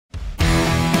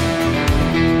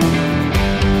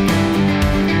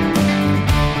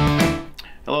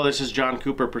Hello, this is John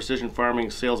Cooper, Precision Farming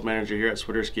Sales Manager here at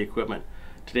Swiderski Equipment.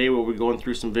 Today we'll be going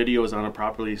through some videos on how to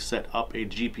properly set up a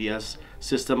GPS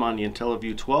system on the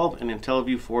Intelliview 12 and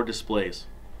Intelliview 4 displays.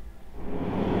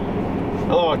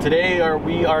 Hello, today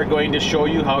we are going to show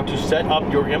you how to set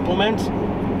up your implement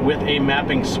with a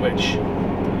mapping switch.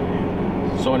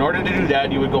 So in order to do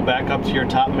that, you would go back up to your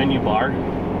top menu bar.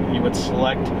 You would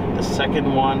select the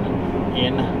second one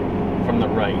in from the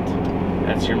right.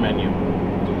 That's your menu.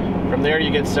 From there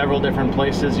you get several different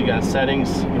places. You got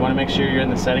settings. You want to make sure you're in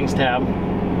the settings tab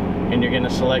and you're going to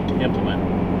select implement.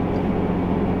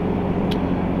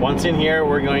 Once in here,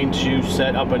 we're going to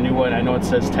set up a new one. I know it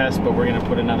says test, but we're going to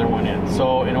put another one in.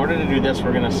 So in order to do this,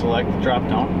 we're going to select the drop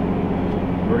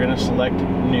down. We're going to select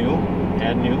new,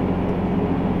 add new.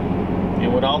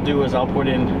 And what I'll do is I'll put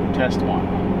in test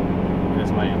 1 as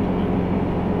my implement.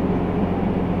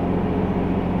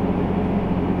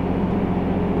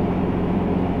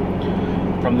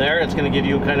 From there, it's going to give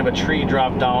you kind of a tree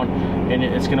drop down, and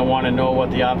it's going to want to know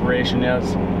what the operation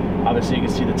is. Obviously, you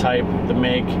can see the type, the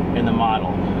make, and the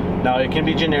model. Now, it can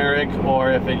be generic,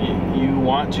 or if you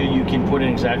want to, you can put in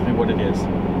exactly what it is.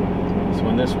 So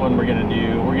in this one, we're going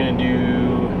to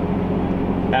do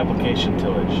application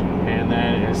tillage, and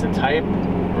then as the type,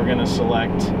 we're going to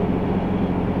select.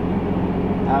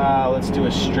 Let's do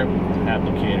a strip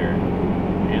applicator,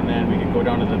 and then we can go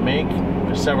down to the make.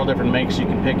 There's several different makes you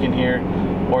can pick in here,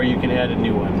 or you can add a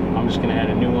new one. I'm just going to add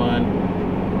a new one.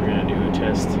 We're going to do a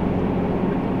test,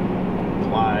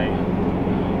 apply,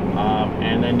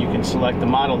 and then you can select the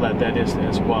model that is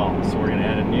as well. So we're going to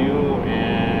add a new,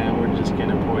 and we're just going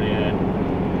to put in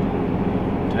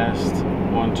test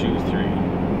 1, 2, 3.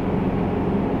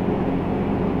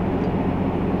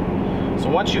 So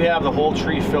once you have the whole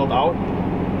tree filled out,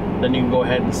 then you can go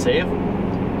ahead and save.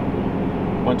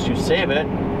 Once you save it,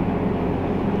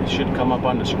 it should come up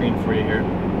on the screen for you here.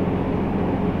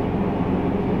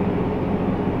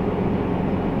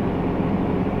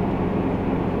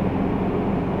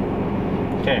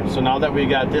 Okay, so now that we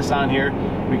got this on here,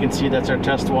 we can see that's our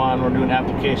test 1. We're doing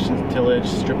application, tillage,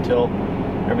 strip till,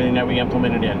 everything that we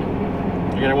implemented in.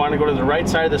 You're going to want to go to the right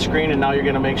side of the screen, and now you're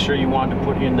going to make sure you want to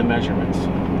put in the measurements.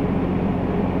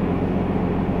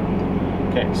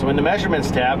 Okay, so in the measurements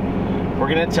tab, we're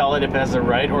going to tell it if it has a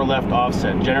right or left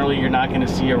offset. Generally, you're not going to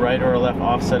see a right or a left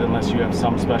offset unless you have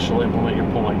some special implement you're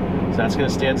pulling. So that's going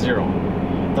to stay at 0.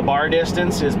 The bar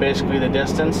distance is basically the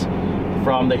distance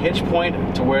from the hitch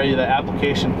point to where the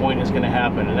application point is going to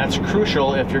happen. And that's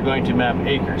crucial if you're going to map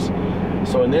acres.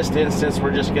 So in this instance,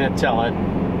 we're just going to tell it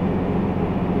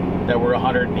that we're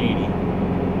 180.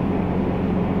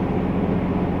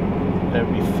 That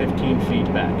would be 15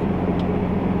 feet back.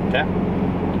 Okay?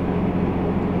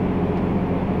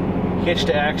 Hitch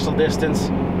to axle distance,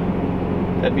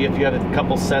 that'd be if you had a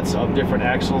couple sets of different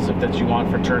axles if that you want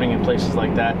for turning in places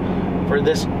like that. For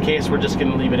this case, we're just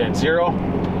going to leave it at 0,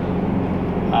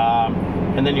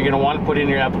 and then you're going to want to put in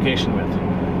your application width.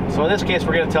 So in this case,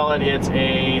 we're going to tell it it's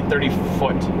a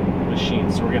 30-foot machine,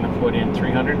 so we're going to put in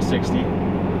 360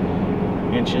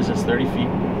 inches is 30 feet.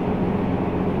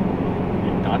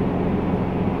 And done.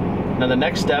 Now the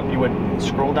next step, you would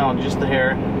scroll down just the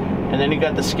hair, and then you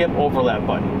got the skip overlap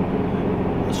button.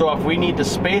 So if we need to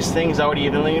space things out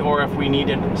evenly, or if we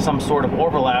needed some sort of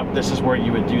overlap, this is where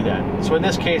you would do that. So in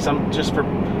this case, I'm just for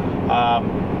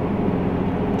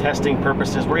testing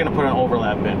purposes, we're going to put an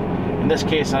overlap in. In this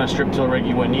case, on a strip till rig,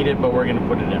 you wouldn't need it, but we're going to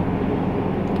put it in.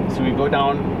 So we go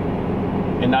down,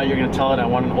 and now you're going to tell it I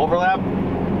want an overlap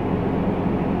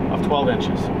of 12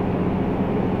 inches.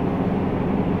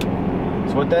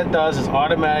 So what that does is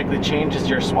automatically changes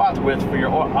your swath width for your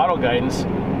auto guidance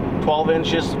 12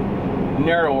 inches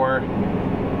narrower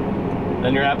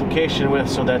than your application width,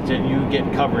 so that you get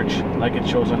coverage like it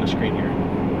shows on the screen here.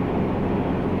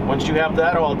 Once you have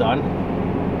that all done,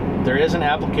 there is an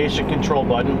application control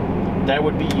button that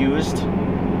would be used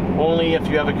only if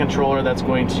you have a controller that's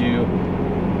going to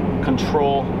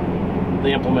control the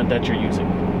implement that you're using.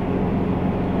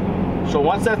 So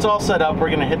once that's all set up, we're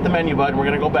going to hit the menu button, we're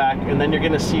going to go back, and then you're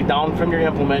going to see down from your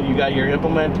implement, you got your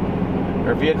implement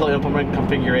or vehicle implement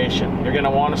configuration. You're going to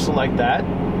want to select that.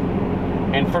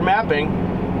 And for mapping,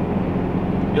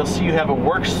 you'll see you have a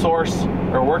work source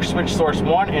or work switch source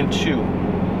 1 and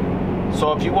 2.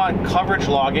 So if you want coverage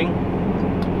logging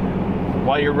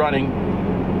while you're running,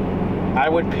 I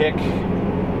would pick,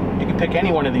 you can pick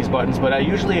any one of these buttons, but I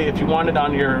usually, if you want it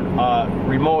on your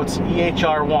remotes,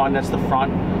 EHR1, that's the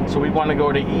front. So we want to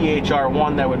go to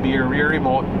EHR1, that would be your rear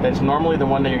remote. That's normally the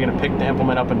one that you're going to pick the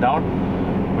implement up and down.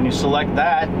 When you select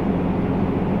that,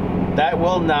 that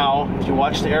will now, if you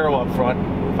watch the arrow up front,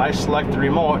 if I select the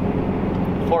remote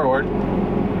forward,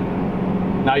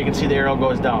 Now you can see the arrow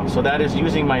goes down. So that is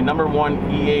using my number 1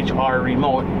 EHR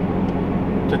remote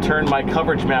to turn my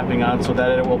coverage mapping on so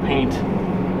that it will paint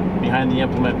behind the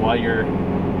implement while you're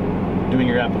doing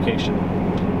your application.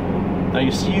 Now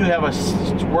you see you have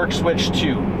a work switch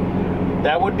 2.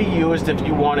 That would be used if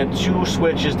you wanted 2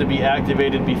 switches to be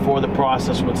activated before the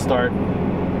process would start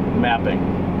mapping.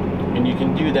 And you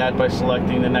can do that by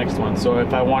selecting the next one. So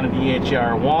if I wanted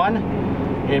EHR 1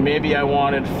 and maybe I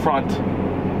wanted front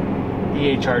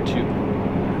EHR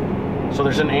 2. So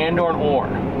there's an and or an or.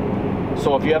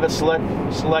 So if you have it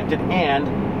selected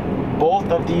and,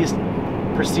 both of these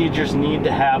procedures need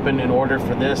to happen in order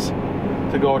for this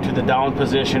to go to the down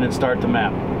position and start the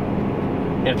map.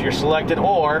 If you're selected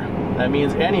or, that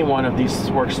means any one of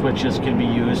these work switches can be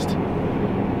used,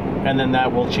 and then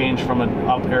that will change from an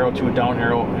up arrow to a down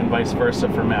arrow and vice versa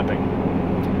for mapping.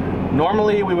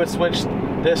 Normally we would switch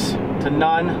this to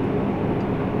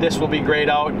none. This will be grayed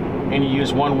out and you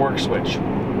use 1 work switch.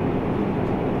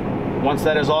 Once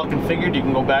that is all configured, you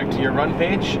can go back to your run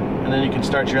page and then you can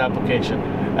start your application.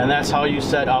 And that's how you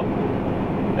set up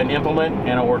an implement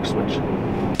and a work switch.